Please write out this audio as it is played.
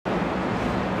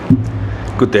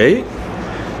Good day.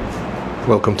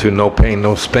 Welcome to No Pain,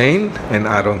 No Spain. And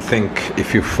I don't think,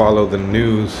 if you follow the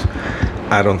news,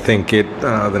 I don't think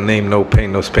the name No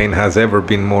Pain, No Spain has ever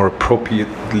been more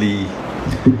appropriately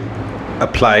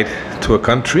applied to a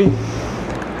country.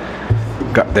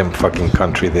 Goddamn fucking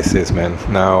country this is, man.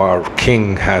 Now our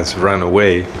king has run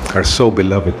away. Our so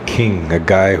beloved king, a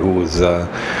guy whose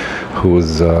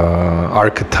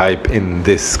archetype in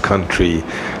this country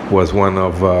was one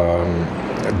of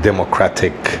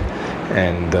democratic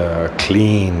and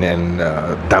clean and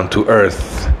down to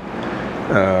earth,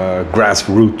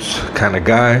 grassroots kind of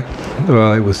guy.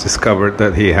 Well, it was discovered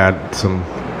that he had some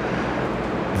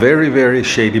very, very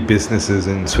shady businesses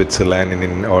in Switzerland and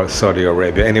in Saudi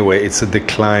Arabia. Anyway, it's a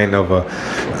decline of a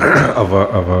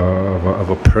of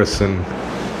a person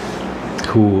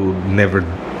who never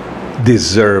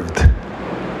deserved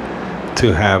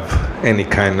to have any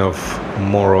kind of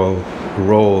moral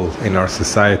role in our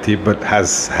society, but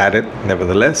has had it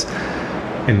nevertheless.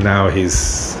 And now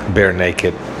he's bare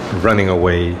naked, running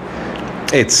away.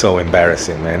 It's so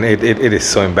embarrassing, man. It is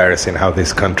so embarrassing how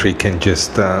this country can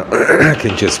just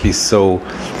be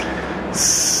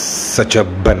such a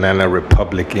banana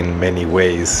republic in many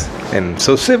ways, and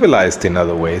so civilized in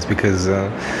other ways. Because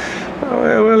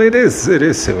well, it is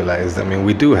civilized. I mean,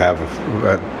 we do have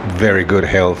a very good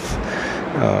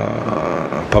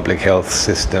public health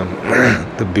system.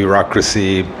 The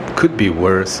bureaucracy could be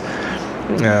worse.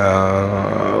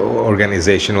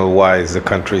 Organizational wise, the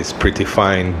country is pretty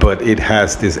fine, but it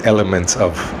has these elements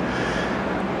of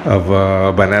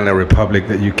a banana republic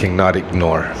that you cannot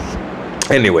ignore.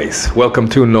 Anyways, welcome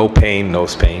to No Pain, No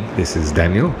Spain. This is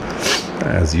Daniel,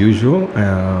 as usual.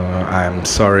 I'm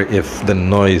sorry if the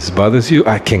noise bothers you.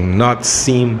 I cannot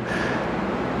seem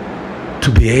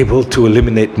to be able to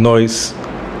eliminate noise.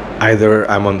 Either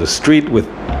I'm on the street with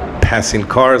passing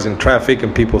cars and traffic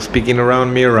and people speaking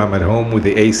around me, or I'm at home with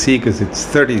the AC because it's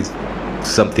 30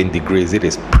 something degrees. It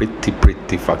is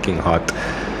pretty fucking hot.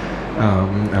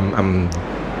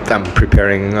 I'm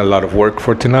preparing a lot of work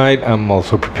for tonight. I'm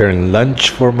also preparing lunch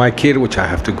for my kid, which I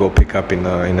have to go pick up in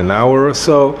an hour or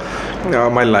so.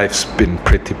 My life's been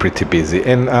pretty busy.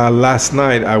 And last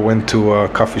night I went to a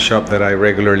coffee shop that I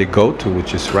regularly go to,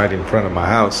 which is right in front of my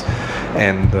house.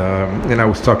 And I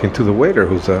was talking to the waiter,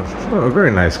 who's a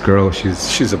very nice girl.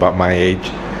 She's about my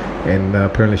age, and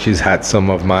apparently she's had some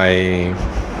of my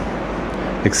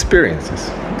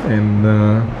experiences. And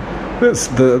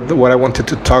what I wanted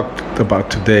to talk about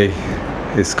today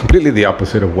is completely the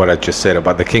opposite of what I just said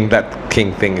about the king. That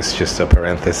king thing is just a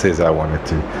parenthesis I wanted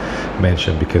to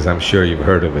mention because I'm sure you've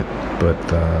heard of it. But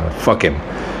fuck him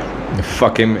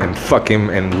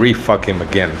and re-fuck him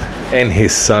again, and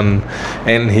his son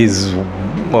and his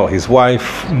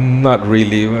wife. Not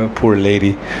really, poor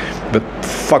lady, but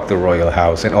fuck the royal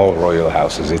house and all royal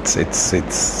houses. It's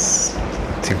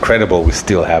incredible we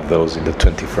still have those in the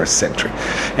 21st century.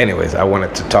 Anyways, I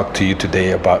wanted to talk to you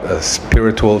today about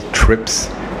spiritual trips,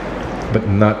 but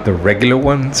not the regular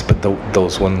ones, but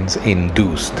those ones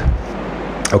induced.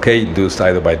 Okay, induced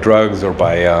either by drugs or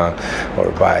by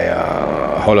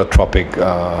holotropic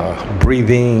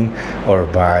breathing, or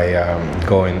by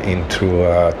going into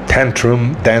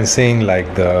tantrum dancing,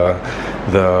 like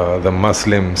the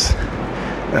Muslims,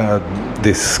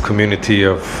 this community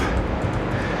of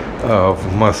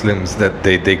Muslims that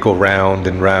they go round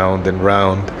and round and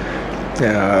round.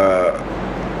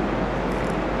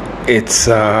 It's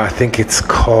I think it's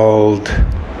called,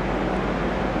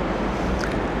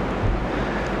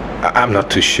 I'm not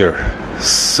too sure,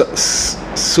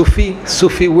 Sufi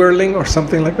whirling or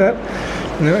something like that.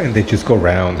 And they just go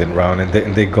round and round,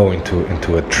 and they go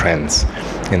into a trance.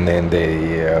 And then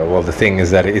they the thing is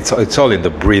that it's all in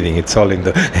the breathing. It's all in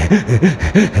the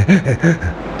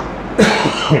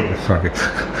sorry,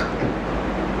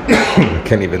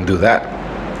 can't even do that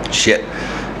shit.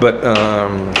 But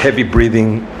heavy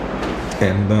breathing,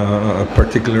 and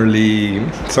particularly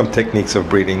some techniques of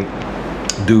breathing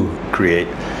do create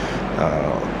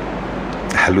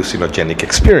hallucinogenic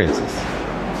experiences.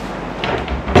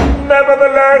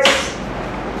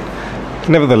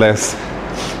 Nevertheless,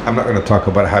 I'm not going to talk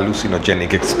about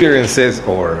hallucinogenic experiences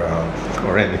or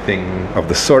anything of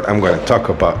the sort. I'm going to talk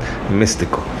about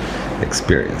mystical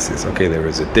experiences. Okay, there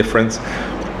is a difference.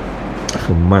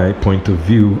 From my point of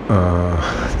view,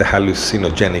 the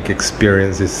hallucinogenic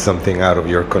experience is something out of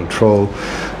your control,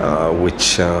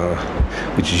 which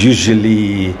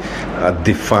usually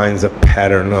defines a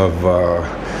pattern of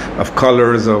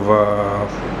colors, of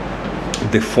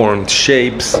deformed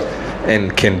shapes,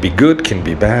 and can be good, can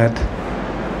be bad,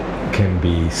 can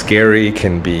be scary,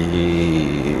 can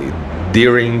be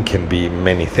endearing, can be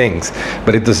many things,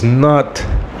 but it does not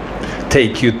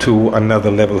take you to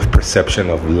another level of perception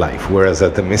of life, whereas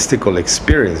that the mystical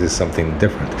experience is something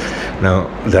different. Now,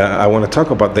 I want to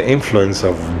talk about the influence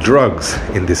of drugs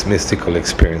in this mystical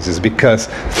experiences, because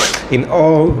in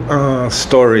all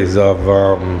stories of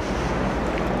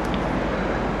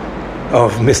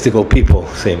mystical people,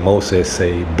 say Moses,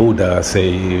 say Buddha, say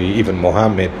even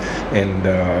Muhammad, and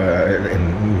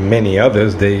many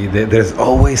others, there's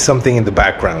always something in the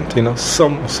background,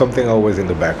 something always in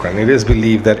the background. It is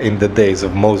believed that in the days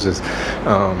of Moses,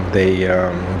 they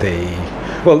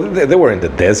were in the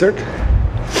desert,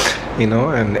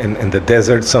 and the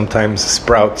desert sometimes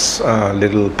sprouts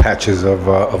little patches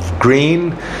of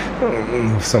green,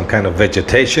 some kind of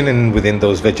vegetation, and within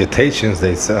those vegetations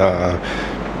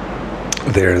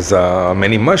there's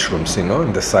many mushrooms,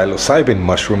 and the psilocybin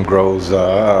mushroom grows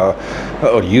or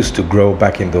used to grow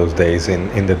back in those days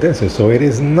in the desert. So it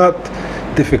is not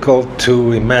difficult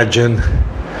to imagine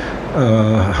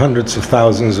hundreds of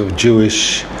thousands of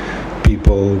Jewish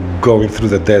people going through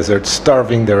the desert,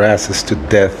 starving their asses to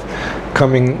death,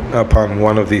 coming upon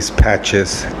one of these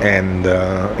patches and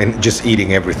just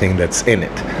eating everything that's in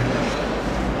it.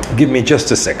 Give me just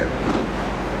a second.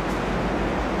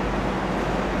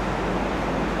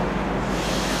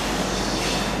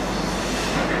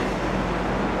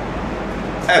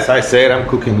 As I said, I'm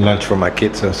cooking lunch for my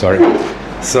kids, so sorry.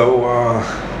 So,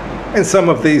 and some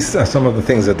of the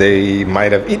things that they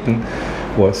might have eaten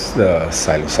was the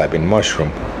psilocybin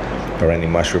mushroom, or any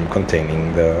mushroom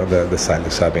containing the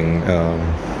psilocybin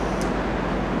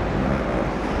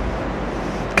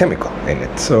chemical in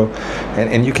it. So,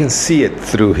 and you can see it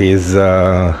through his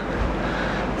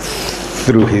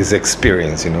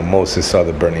experience. Moses saw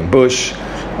the burning bush.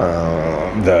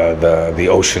 The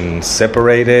ocean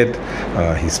separated.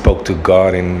 He spoke to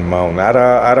God in Mount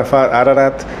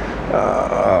Ararat.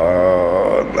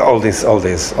 All these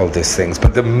things,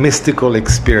 but the mystical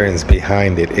experience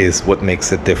behind it is what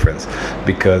makes a difference,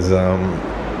 because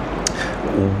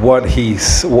what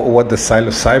the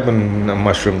psilocybin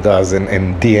mushroom does, and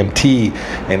DMT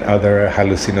and other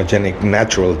hallucinogenic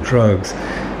natural drugs,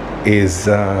 is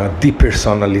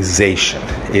depersonalization,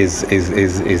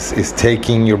 is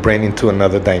taking your brain into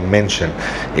another dimension.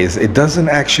 It doesn't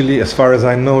actually, as far as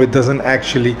I know, it doesn't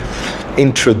actually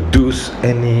introduce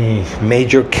any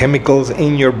major chemicals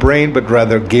in your brain, but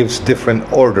rather gives different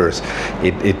orders.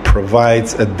 It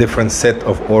provides a different set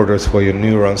of orders for your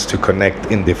neurons to connect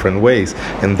in different ways,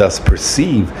 and thus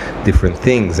perceive different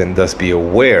things, and thus be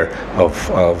aware of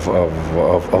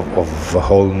a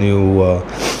whole new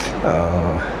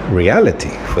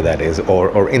reality, for that is,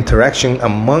 or interaction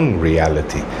among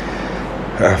reality,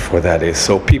 for that is.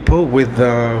 So people with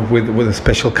a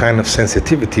special kind of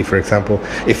sensitivity, for example,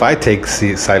 if I take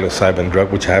psilocybin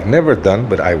drug, which I have never done,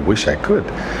 but I wish I could,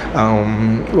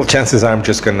 chances are I'm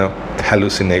just gonna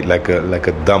hallucinate like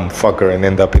a dumb fucker and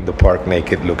end up in the park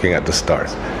naked looking at the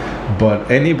stars.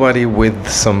 But anybody with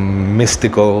some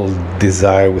mystical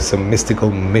desire, with some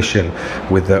mystical mission,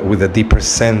 with a deeper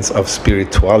sense of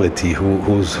spirituality,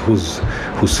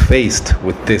 who's faced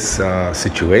with this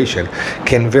situation,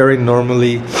 can very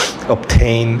normally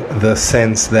obtain the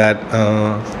sense that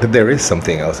there is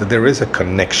something else, that there is a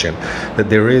connection, that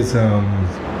there is a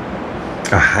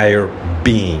higher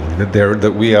being,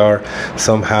 that we are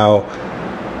somehow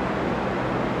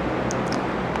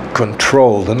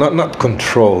controlled, not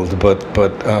controlled, but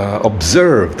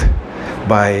observed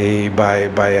by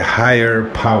a higher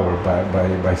power,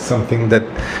 by something that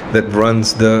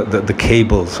runs the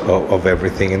cables of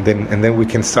everything, and then we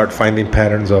can start finding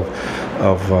patterns of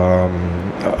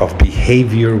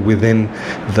behavior within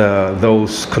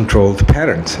those controlled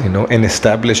patterns, and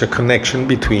establish a connection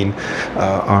between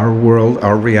our world,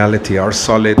 our reality, our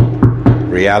solid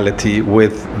reality,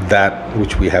 with that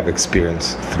which we have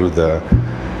experienced through the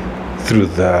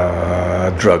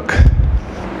drug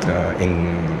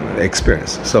in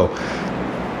experience. So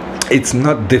it's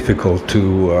not difficult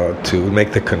to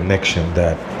make the connection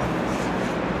that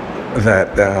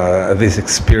these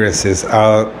experiences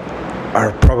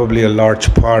are probably a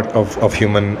large part of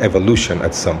human evolution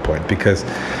at some point, because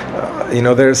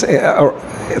there's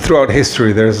throughout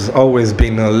history there's always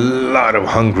been a lot of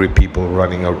hungry people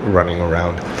running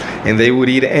around, and they would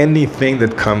eat anything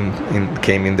that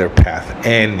came in their path,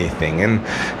 anything,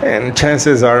 and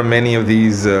chances are many of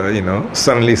these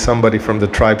suddenly somebody from the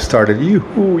tribe started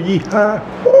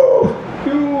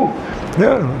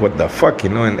what the fuck,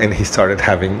 and he started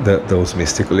having those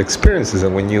mystical experiences,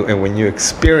 and when you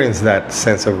experience that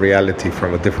sense of reality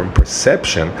from a different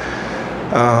perception,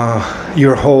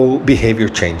 your whole behavior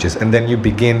changes, and then you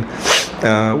begin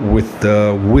with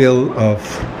the will of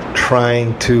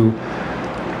trying to.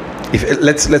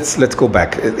 Let's go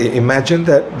back. Imagine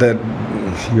that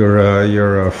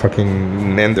you're a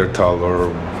fucking Neanderthal or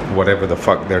whatever the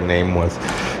fuck their name was.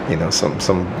 You know,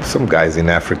 some guys in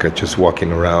Africa just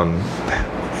walking around,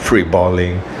 free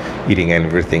balling, eating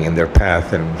everything in their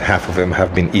path, and half of them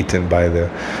have been eaten by the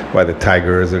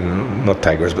tigers, and not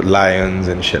tigers but lions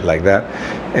and shit like that.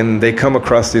 And they come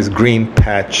across this green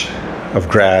patch of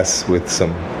grass with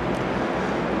some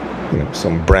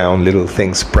brown little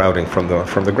things sprouting from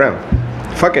the ground.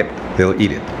 Fuck it, they'll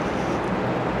eat it.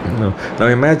 Now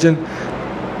imagine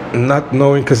not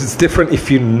knowing, because it's different if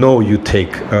you know you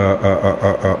take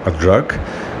a drug.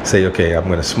 Say, okay, I'm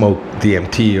going to smoke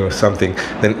DMT or something.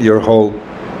 Then your whole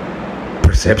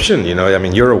perception, I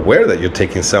mean, you're aware that you're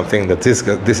taking something, that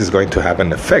this is going to have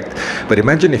an effect. But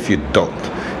imagine if you don't.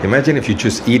 Imagine if you're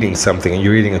just eating something and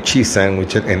you're eating a cheese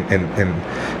sandwich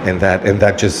and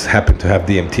that just happened to have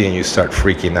DMT and you start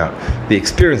freaking out. The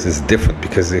experience is different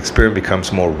because the experience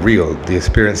becomes more real. The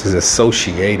experience is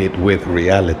associated with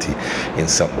reality in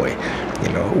some way.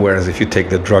 Whereas if you take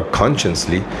the drug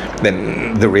consciously,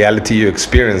 then the reality you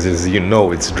experience is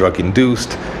it's drug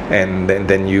induced, and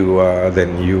then you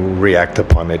react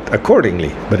upon it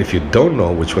accordingly. But if you don't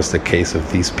know, which was the case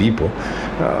of these people,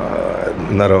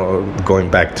 not going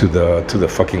back to the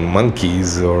fucking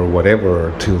monkeys or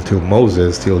whatever, till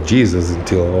Moses, till Jesus,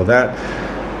 until all that,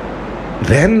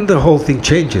 then the whole thing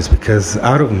changes, because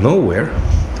out of nowhere,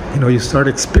 you start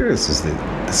experiencing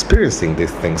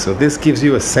this thing. So this gives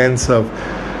you a sense of,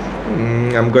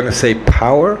 I'm going to say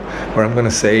power, or I'm going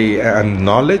to say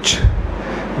knowledge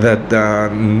that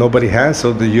nobody has.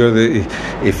 So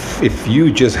if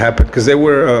you just happen, because they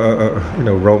were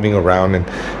roaming around, and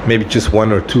maybe just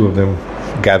one or two of them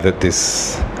gathered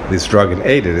this drug and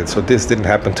ate it, and so this didn't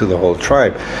happen to the whole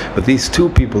tribe. But these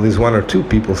one or two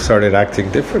people started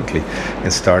acting differently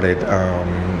and started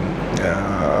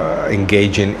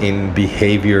engaging in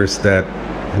behaviors that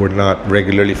were not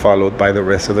regularly followed by the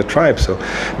rest of the tribe. So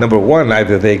number one,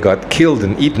 either they got killed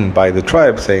and eaten by the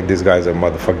tribe, saying these guys are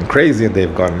motherfucking crazy and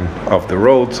they've gone off the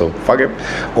road, so fuck it,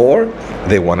 or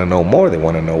they want to know more. They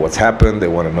want to know what's happened. They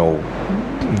want to know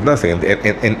nothing,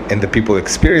 and the people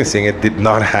experiencing it did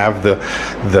not have the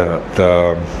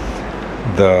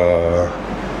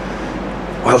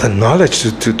knowledge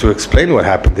to explain what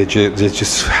happened. They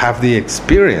just have the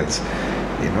experience,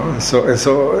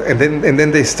 and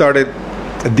then they started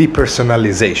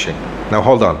depersonalization. Now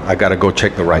hold on, I gotta go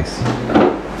check the rice.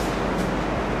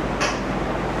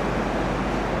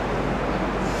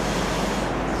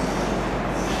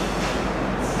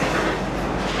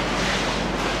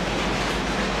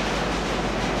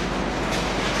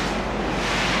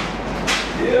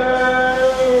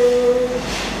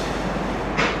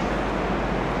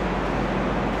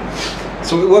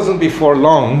 So it wasn't before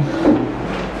long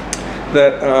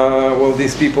that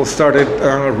these people started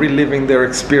reliving their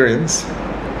experience.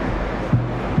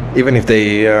 Even if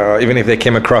they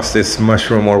came across this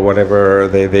mushroom or whatever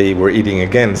they were eating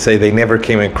again, say they never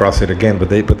came across it again, but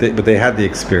they had the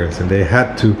experience, and they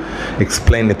had to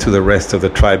explain it to the rest of the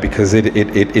tribe, because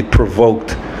it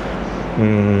provoked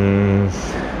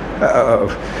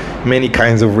many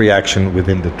kinds of reaction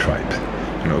within the tribe.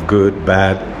 Good,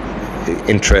 bad,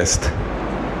 interest,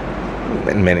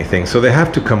 and many things. So they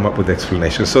have to come up with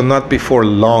explanations. So not before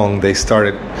long they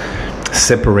started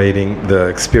separating the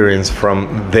experience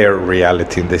from their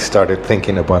reality, and they started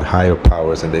thinking about higher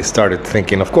powers, and they started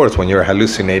thinking, of course, when you're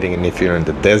hallucinating, and if you're in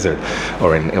the desert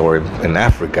or in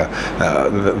Africa,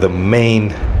 the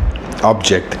main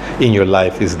object in your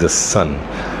life is the sun.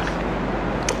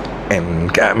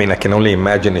 And I mean, I can only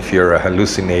imagine if you're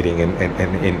hallucinating in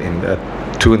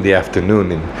 2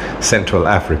 p.m. in Central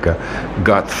Africa.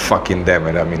 God fucking damn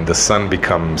it. I mean, the sun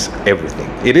becomes everything.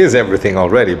 It is everything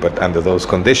already, but under those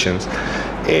conditions,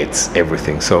 it's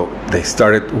everything. So they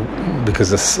started,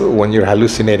 because when you're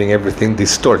hallucinating, everything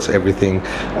distorts, everything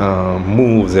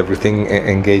moves, everything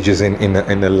engages in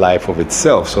a life of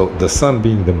itself. So the sun,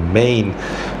 being the main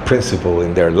principle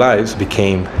in their lives,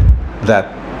 became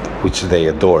that which they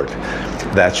adored,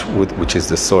 that which is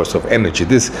the source of energy.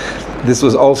 This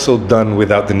was also done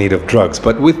without the need of drugs,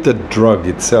 but with the drug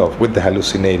itself, with the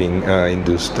hallucinating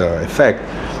induced effect,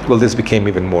 this became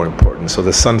even more important. So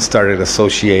the sun started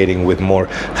associating with more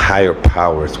higher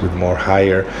powers, with more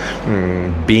higher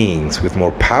beings, with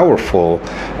more powerful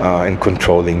and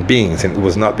controlling beings. And it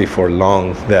was not before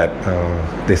long that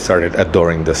they started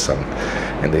adoring the sun,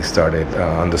 and they started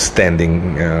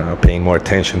understanding, paying more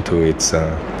attention to its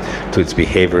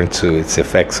behavior, and to its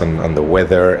effects on the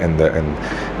weather, and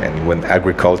when the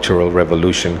agricultural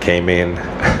revolution came in,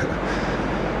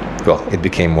 well, it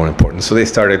became more important. So they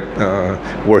started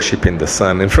worshiping the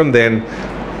sun, and from then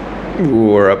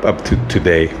we're up to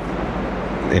today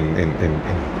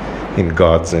in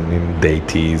gods and in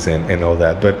deities and all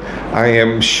that. But I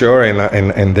am sure,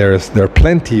 and there are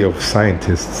plenty of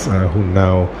scientists who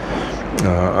now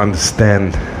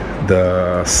understand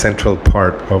the central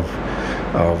part of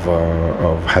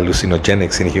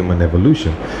hallucinogenics in human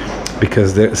evolution,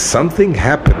 because something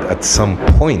happened at some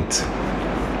point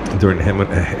during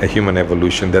human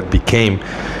evolution that became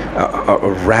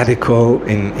radical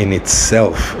in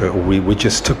itself. We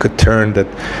just took a turn that,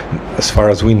 as far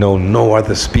as we know, no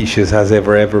other species has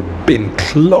ever been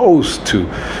close to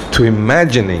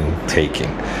imagining taking.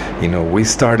 We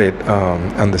started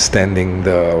understanding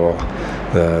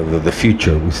the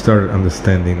future. We started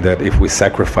understanding that if we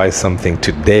sacrifice something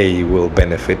today, we'll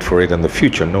benefit for it in the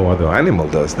future. No other animal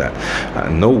does that.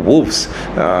 No wolves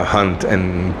hunt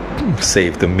and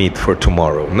save the meat for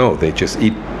tomorrow. No, they just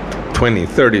eat 20,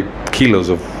 30 kilos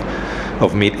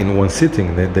of meat in one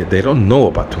sitting. They don't know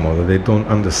about tomorrow. They don't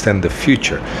understand the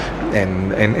future.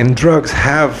 And drugs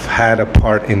have had a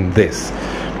part in this,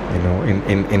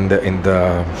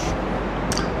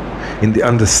 in the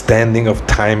understanding of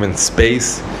time and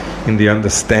space, in the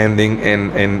understanding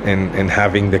and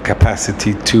having the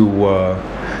capacity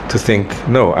to think,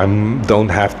 no, I don't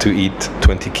have to eat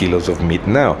 20 kilos of meat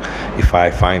now. If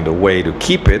I find a way to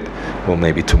keep it, well,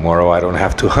 maybe tomorrow I don't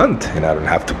have to hunt, and I don't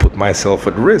have to put myself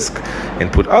at risk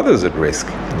and put others at risk,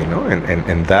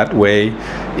 and that way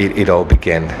it all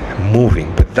began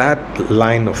moving. But that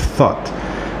line of thought,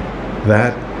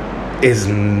 that is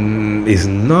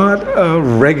not a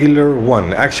regular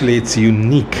one. Actually, it's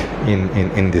unique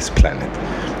in this planet.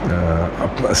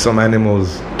 Some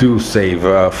animals do save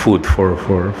food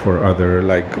for other,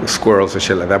 like squirrels or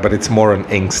shit like that, but it's more an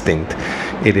instinct.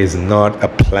 It is not a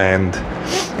planned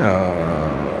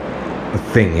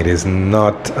thing. It is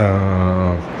not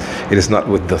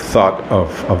with the thought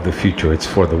of the future. It's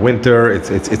for the winter.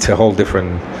 It's a whole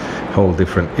different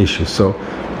issue. So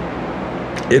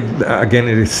it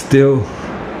is still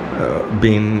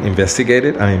being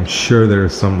investigated. I am sure there are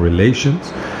some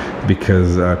relations,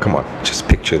 because come on, just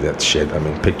picture that shit. I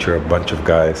mean, picture a bunch of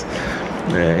guys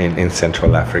in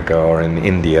Central Africa or in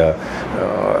India,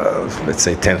 let's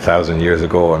say 10,000 years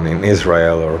ago, and in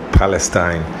Israel or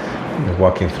Palestine,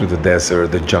 walking through the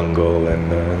desert, the jungle,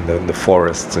 and the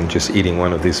forests, and just eating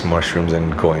one of these mushrooms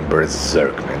and going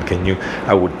berserk, man.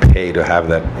 I would pay to have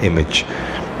that image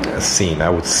seen. I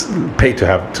would pay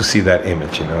to see that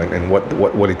image, and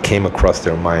what it came across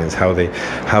their minds, how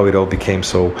it all became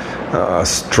so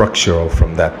structural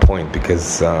from that point,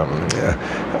 because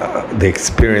the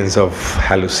experience of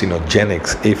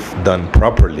hallucinogenics, if done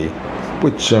properly,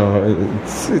 which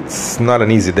it's not an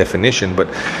easy definition, but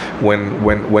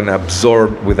when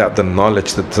absorbed without the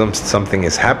knowledge that something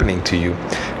is happening to you,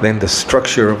 then the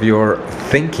structure of your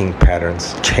thinking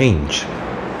patterns change.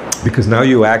 Because now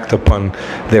you act upon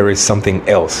there is something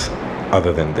else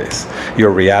other than this. Your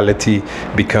reality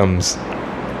becomes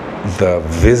the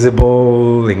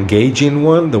visible, engaging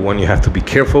one, the one you have to be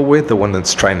careful with, the one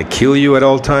that's trying to kill you at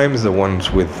all times, the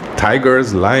ones with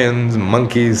tigers, lions,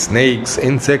 monkeys, snakes,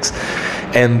 insects,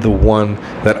 and the one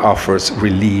that offers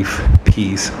relief,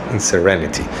 peace, and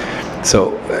serenity.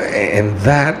 So, and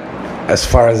that, as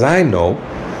far as I know,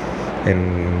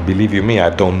 and believe you me,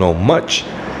 I don't know much,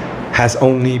 has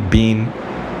only been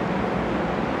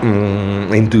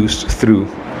induced through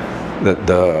the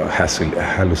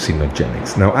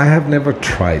hallucinogenics. Now, I have never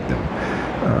tried them.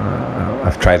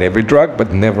 I've tried every drug,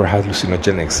 but never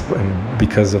hallucinogenics,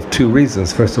 because of two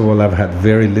reasons. First of all, I've had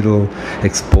very little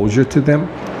exposure to them,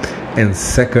 and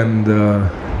second,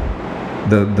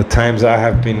 the times I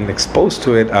have been exposed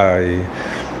to it,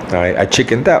 I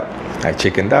chickened out. I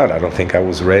don't think I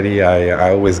was ready.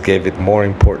 I always gave it more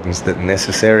importance than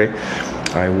necessary.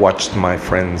 I watched my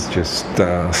friends just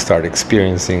start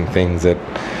experiencing things that,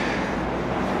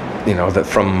 that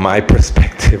from my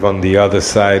perspective on the other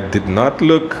side did not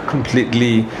look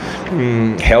completely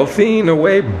healthy in a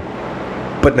way.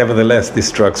 But nevertheless, these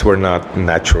drugs were not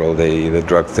natural. The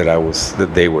drugs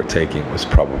that they were taking was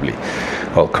probably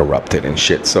all corrupted and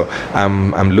shit. So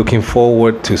I'm looking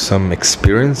forward to some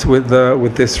experience with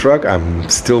this drug. I'm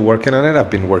still working on it. I've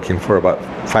been working for about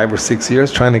 5 or 6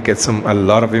 years trying to get a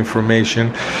lot of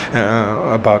information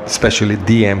about especially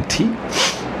DMT,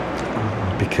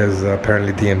 because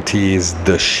apparently DMT is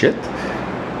the shit.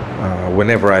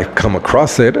 Whenever I come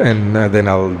across it, and then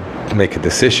I'll make a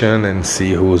decision and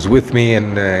see who's with me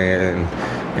and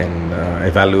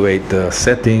evaluate the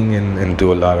setting and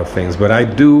do a lot of things. But I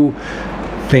do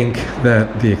think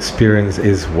that the experience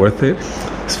is worth it,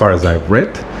 as far as I've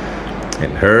read.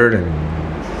 and heard and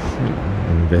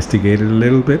investigated a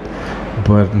little bit,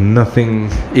 but nothing,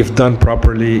 if done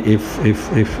properly,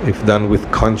 if done with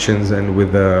conscience and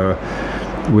with a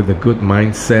good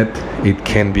mindset, it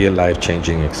can be a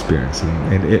life-changing experience,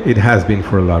 and it has been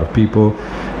for a lot of people.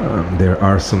 There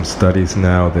are some studies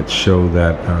now that show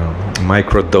that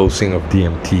microdosing of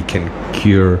DMT can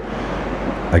cure,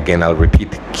 again I'll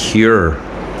repeat, cure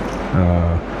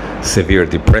severe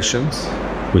depressions,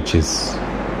 which is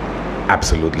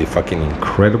absolutely fucking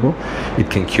incredible. It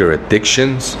can cure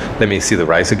addictions. Let me see the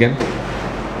rice again.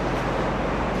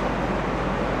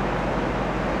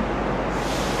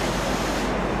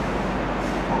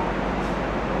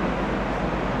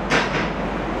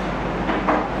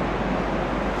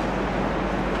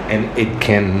 And it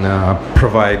can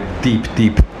provide deep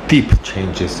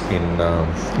changes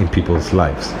in people's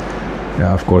lives.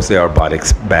 Of course, there are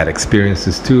bad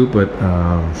experiences too, but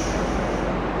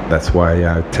that's why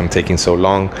I'm taking so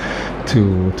long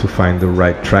to find the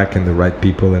right track and the right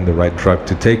people and the right drug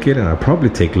to take it, and I'll probably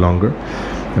take longer.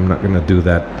 I'm not going to do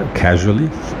that casually,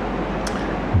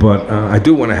 but I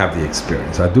do want to have the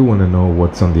experience. I do want to know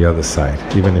what's on the other side,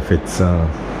 even if it's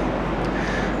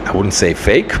I wouldn't say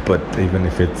fake, but even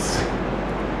if it's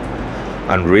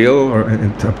unreal or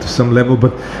up to some level,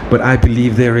 but I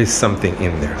believe there is something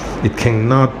in there. It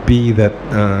cannot be that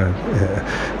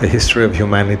the history of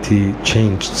humanity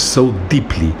changed so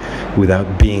deeply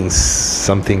without being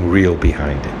something real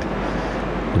behind it.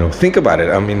 You know, think about it.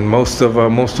 I mean, most of our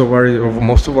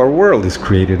world is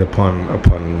created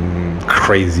upon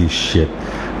crazy shit.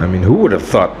 I mean, who would have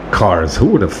thought cars? Who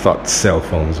would have thought cell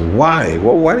phones? Why?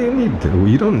 Well, why do you need them?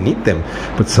 You don't need them.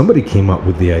 But somebody came up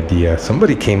with the idea.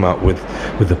 Somebody came up with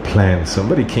the plan.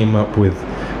 Somebody came up with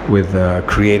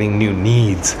creating new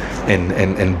needs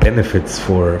and benefits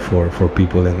for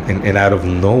people. And out of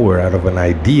nowhere, out of an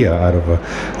idea, out of a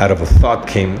thought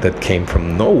that came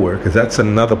from nowhere. Because that's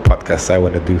another podcast I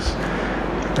want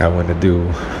to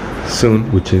do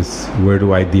soon, which is, where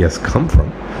do ideas come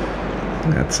from?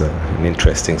 That's an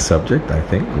interesting subject, I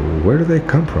think. Where do they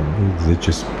come from? They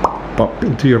just pop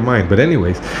into your mind. But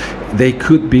anyways, they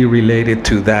could be related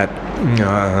to that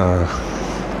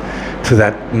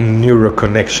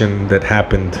neuroconnection that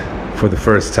happened for the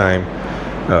first time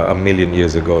 1 million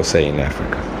years ago, say in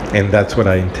Africa. And that's what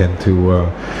I intend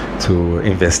to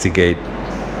investigate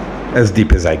as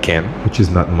deep as I can, which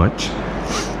is not much.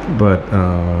 But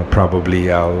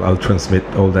probably I'll transmit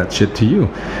all that shit to you.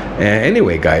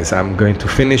 Anyway, guys, I'm going to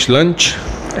finish lunch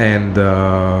and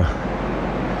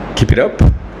keep it up,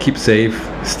 keep safe,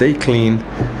 stay clean.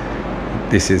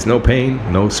 This is No Pain,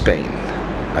 No Spain.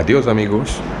 Adios,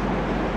 amigos.